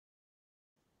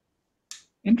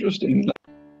Interesting.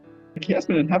 Like he has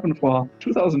been in heaven for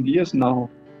 2,000 years now.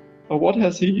 But what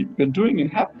has he been doing in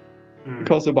heaven?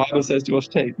 Because the Bible says he was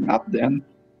taken up there. And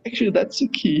actually, that's the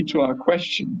key to our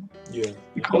question. Yeah.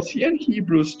 Because here in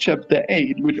Hebrews chapter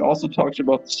 8, which also talks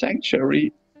about the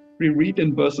sanctuary, we read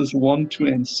in verses 1, 2,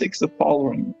 and 6 the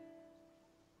following.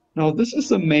 Now, this is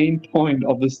the main point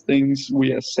of the things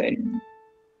we are saying.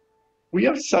 We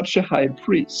have such a high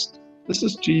priest. This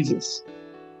is Jesus,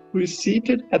 who is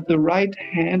seated at the right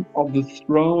hand of the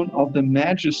throne of the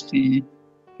majesty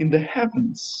in the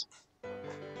heavens,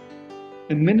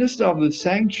 a minister of the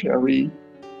sanctuary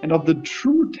and of the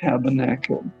true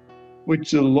tabernacle,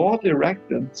 which the Lord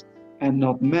erected and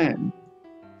not man.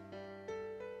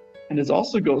 And it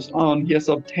also goes on, he has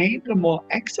obtained a more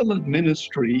excellent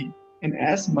ministry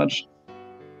inasmuch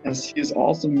as he is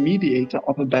also mediator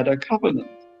of a better covenant.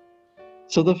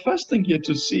 So the first thing here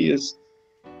to see is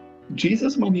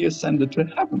Jesus, when he ascended to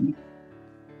heaven,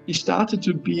 he started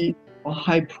to be a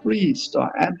high priest or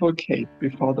advocate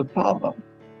before the Father.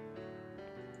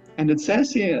 And it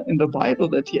says here in the Bible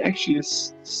that he actually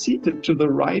is seated to the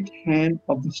right hand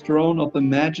of the throne of the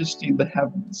majesty in the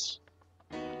heavens.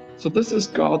 So this is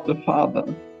God the Father.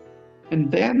 And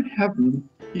there in heaven,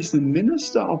 he's the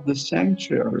minister of the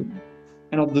sanctuary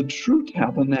and of the true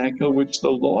tabernacle which the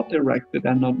Lord erected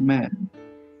and not man.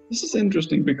 This is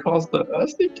interesting because the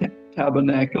earthly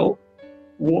tabernacle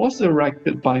was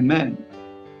erected by man.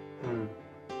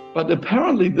 But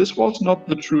apparently this was not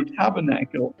the true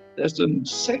tabernacle. There's a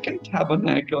second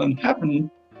tabernacle in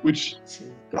heaven which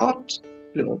God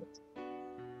built.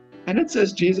 And it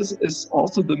says Jesus is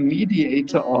also the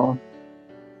mediator or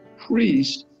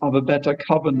priest of a better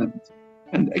covenant.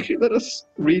 And actually let us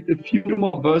read a few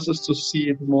more verses to see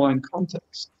it more in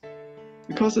context.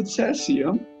 Because it says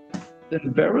here that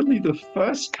verily the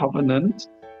first covenant,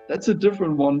 that's a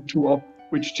different one to of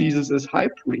which Jesus is high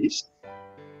priest,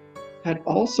 had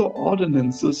also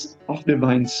ordinances of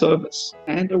divine service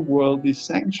and a worldly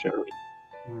sanctuary.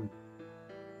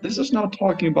 This is now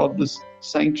talking about this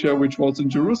sanctuary which was in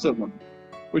Jerusalem,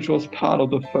 which was part of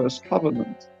the first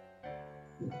covenant.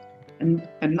 And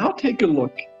now take a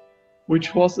look,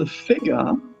 which was a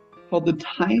figure for the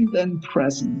time then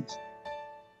present,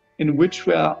 in which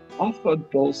were offered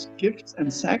both gifts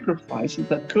and sacrifices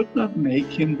that could not make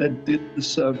him that did the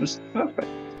service perfect,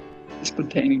 as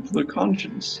pertaining to the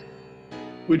conscience,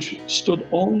 which stood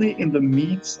only in the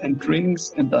meats and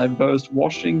drinks and diverse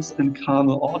washings and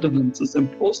carnal ordinances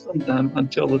imposed on them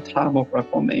until the time of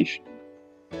Reformation.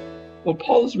 What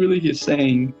Paul is really here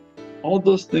saying, all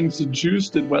those things the Jews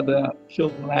did, where they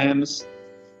killed lambs,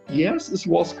 yes, it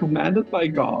was commanded by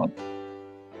God,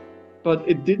 but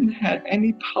it didn't have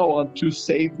any power to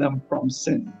save them from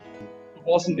sin. It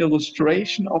was an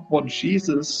illustration of what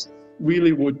Jesus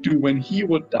really would do when he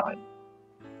would die.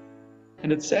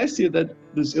 And it says here that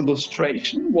this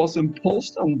illustration was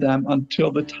imposed on them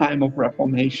until the time of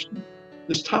Reformation.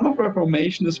 This time of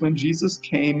Reformation is when Jesus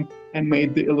came and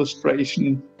made the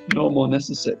illustration no more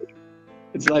necessary.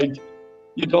 It's like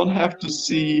you don't have to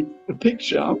see a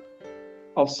picture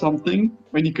of something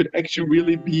when you could actually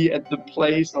really be at the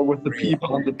place or with the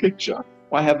people on the picture.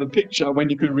 Why have a picture when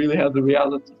you could really have the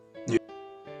reality? Yeah.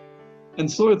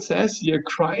 And so it says here,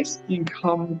 Christ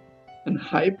become an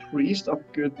high priest of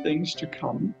good things to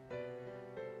come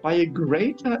by a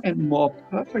greater and more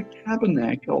perfect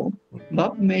tabernacle,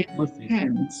 not made with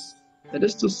hands. That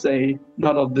is to say,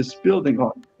 not of this building,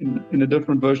 or in a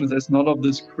different version, it says not of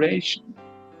this creation.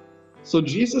 So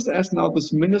Jesus, as now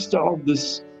this minister of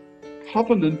this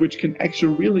covenant, which can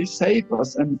actually really save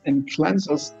us and cleanse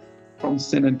us from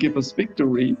sin and give us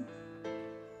victory,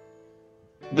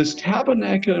 this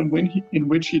tabernacle in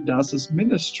which he does his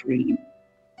ministry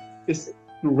is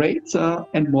greater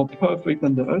and more perfect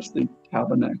than the earthly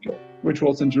tabernacle, which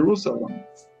was in Jerusalem.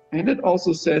 And it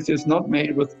also says it's not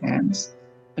made with hands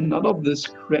and not of this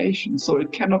creation, so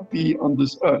it cannot be on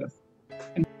this earth.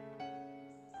 And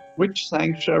which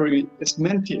sanctuary is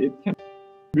meant here? It can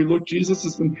we look, Jesus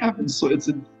is in heaven, so it's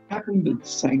a heavenly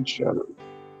sanctuary.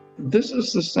 This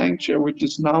is the sanctuary which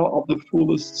is now of the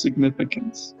fullest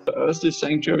significance. The earthly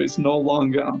sanctuary is no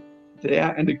longer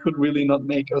there, and it could really not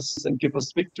make us and give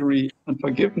us victory and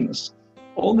forgiveness.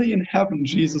 Only in heaven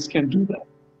Jesus can do that.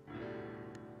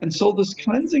 And so this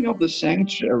cleansing of the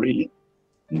sanctuary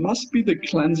must be the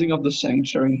cleansing of the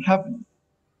sanctuary in heaven.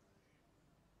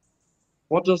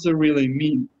 What does it really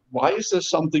mean? Why is there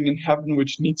something in heaven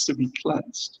which needs to be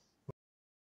cleansed?